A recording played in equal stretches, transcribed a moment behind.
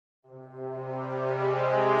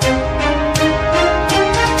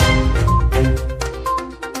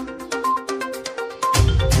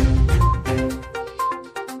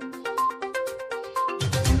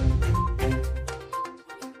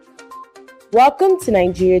Welcome to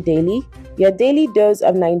Nigeria Daily, your daily dose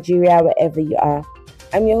of Nigeria wherever you are.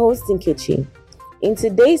 I'm your host Nkechi. In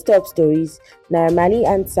today's top stories, Naira Marley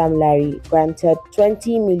and Sam Larry granted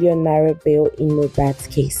 20 million naira bail in Mohbad's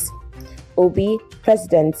case. Obi,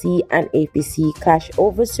 Presidency and APC clash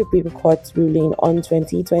over Supreme Court ruling on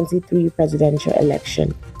 2023 presidential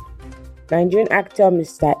election. Nigerian actor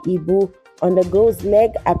Mr. Ibu undergoes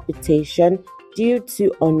leg amputation due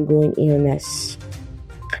to ongoing illness.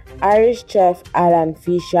 Irish chef Alan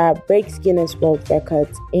Fisher breaks Guinness World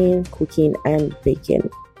Records in cooking and baking.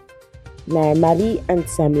 Naira Marley and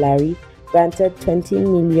Sam Larry granted 20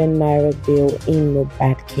 million naira bail in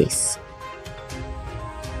Mohbad case.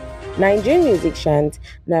 Nigerian musicians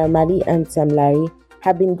Naira Marley and Sam Larry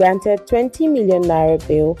have been granted 20 million naira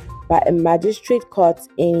bail by a magistrate court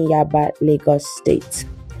in Yaba, Lagos State.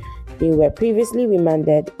 They were previously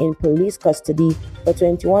remanded in police custody for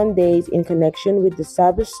 21 days in connection with the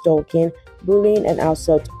savage stalking, bullying and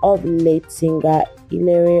assault of late singer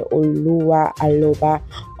Ilere Oluwa Aloba,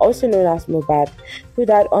 also known as Mohbad, who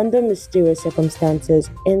died under mysterious circumstances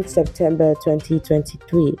in September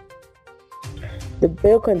 2023. The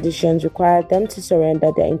bail conditions required them to surrender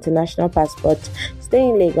their international passports, stay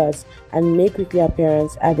in Lagos, and make weekly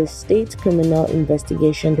appearance at the State Criminal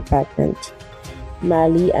Investigation Department.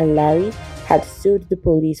 Marley and Larry had sued the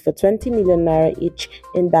police for 20 million naira each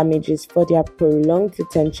in damages for their prolonged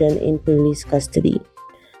detention in police custody.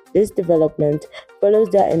 This development follows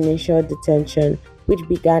their initial detention, which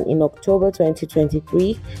began in October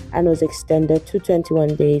 2023 and was extended to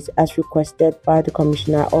 21 days as requested by the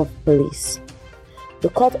Commissioner of Police. The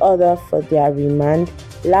court order for their remand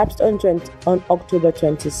lapsed on October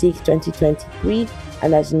 26, 2023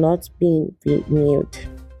 and has not been renewed.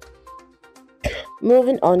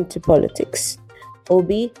 Moving on to politics.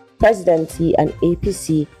 Obi, Presidency and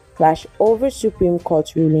APC clash over Supreme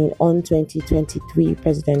Court ruling on 2023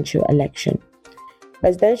 presidential election.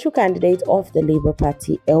 Presidential candidate of the Labour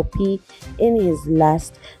Party LP in his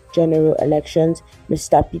last general elections,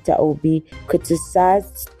 Mr. Peter Obi,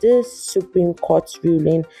 criticized the Supreme Court's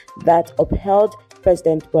ruling that upheld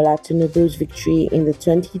President Bola Tinubu's victory in the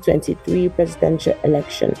 2023 presidential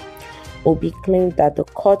election. Obi claimed that the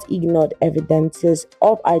court ignored evidences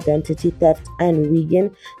of identity theft and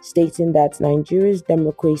rigging, stating that Nigeria's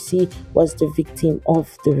democracy was the victim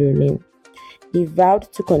of the ruling. He vowed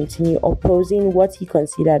to continue opposing what he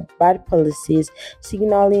considered bad policies,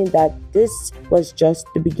 signaling that this was just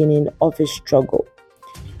the beginning of a struggle.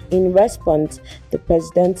 In response, the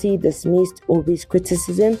presidency dismissed Obi's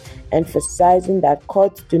criticism, emphasizing that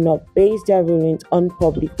courts do not base their rulings on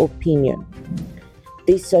public opinion.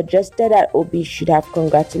 They suggested that Obi should have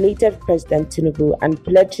congratulated President Tinubu and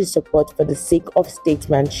pledged his support for the sake of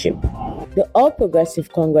statesmanship. The All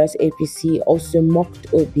Progressive Congress APC also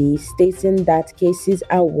mocked Obi, stating that cases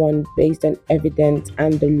are won based on evidence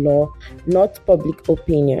and the law, not public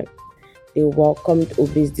opinion. They welcomed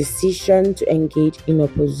Obi's decision to engage in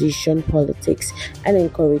opposition politics and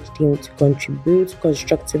encouraged him to contribute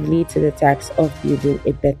constructively to the task of building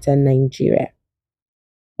a better Nigeria.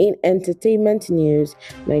 In entertainment news,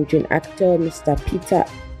 Nigerian actor Mr.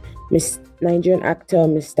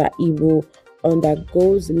 Ibu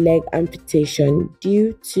undergoes leg amputation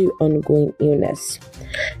due to ongoing illness.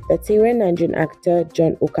 Veteran Nigerian actor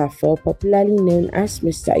John Okafor, popularly known as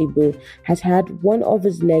Mr. Ibu, has had one of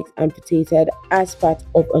his legs amputated as part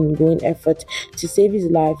of ongoing effort to save his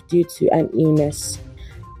life due to an illness.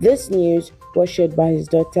 This news was shared by his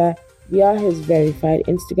daughter via his verified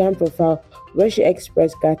Instagram profile, where she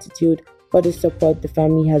expressed gratitude for the support the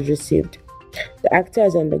family has received. The actor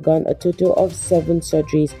has undergone a total of 7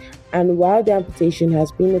 surgeries, and while the amputation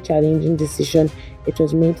has been a challenging decision, it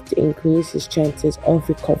was meant to increase his chances of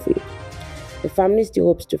recovery. The family still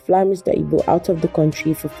hopes to fly Mr. Ibu out of the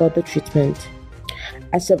country for further treatment.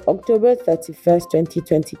 As of October 31,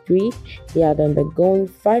 2023, he had undergone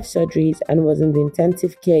 5 surgeries and was in the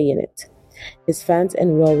intensive care unit. His fans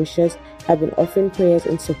and well-wishers have been offering prayers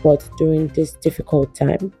and support during this difficult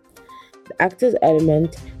time. The actor's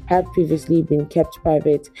ailment had previously been kept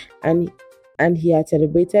private, and he had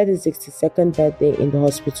celebrated his 62nd birthday in the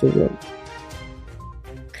hospital room.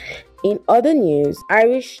 In other news,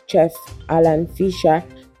 Irish chef Alan Fisher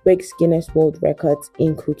breaks Guinness World Records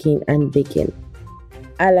in cooking and baking.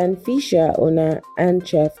 Alan Fisher, owner and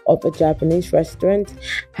chef of a Japanese restaurant,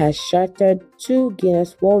 has shattered 2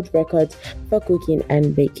 Guinness World Records for cooking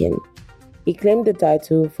and baking. He claimed the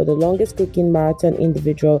title for the longest cooking marathon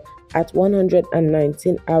individual at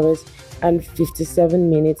 119 hours and 57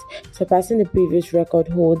 minutes, surpassing the previous record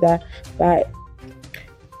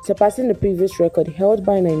held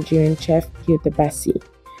by Nigerian chef Hilda Bassi.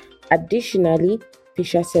 Additionally,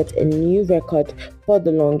 Fisher set a new record for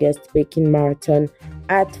the longest baking marathon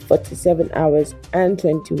at 47 hours and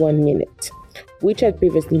 21 minutes, which had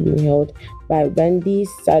previously been held by Wendy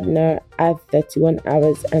Sadner at 31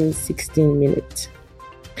 hours and 16 minutes.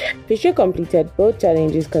 Fisher completed both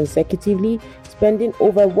challenges consecutively, spending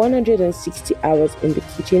over 160 hours in the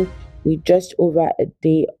kitchen with just over a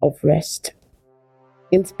day of rest.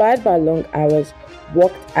 Inspired by long hours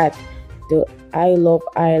worked at the I Love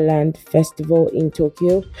Ireland festival in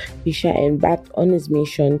Tokyo, Fisher embarked on his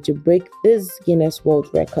mission to break these Guinness World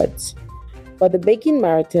Records. For the baking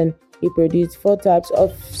marathon, he produced 4 types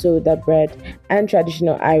of soda bread and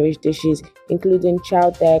traditional Irish dishes, including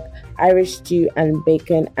chowder, Irish stew, and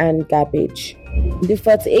bacon and cabbage. The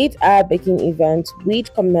 48-hour baking event,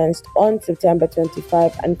 which commenced on September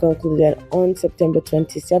 25 and concluded on September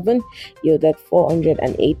 27, yielded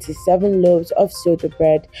 487 loaves of soda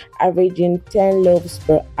bread, averaging 10 loaves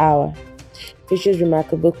per hour. Fisher's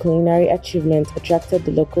remarkable culinary achievement attracted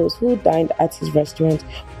the locals who dined at his restaurant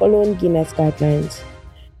following Guinness guidelines.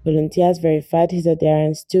 Volunteers verified his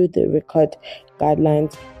adherence to the record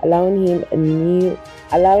guidelines, allowing him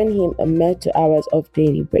a mere 2 hours of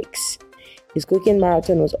daily breaks. His cooking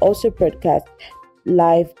marathon was also broadcast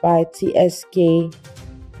live by TSK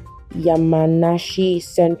Yamanashi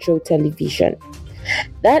Central Television.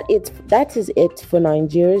 That is it for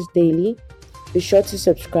Nigeria's Daily. Be sure to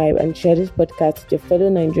subscribe and share this podcast with your fellow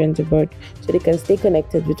Nigerians abroad so they can stay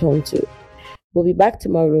connected with home too. We'll be back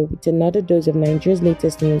tomorrow with another dose of Nigeria's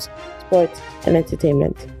latest news, sports, and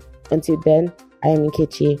entertainment. Until then, I am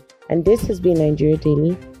Nkechi, and this has been Nigeria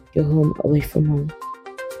Daily, your home away from home.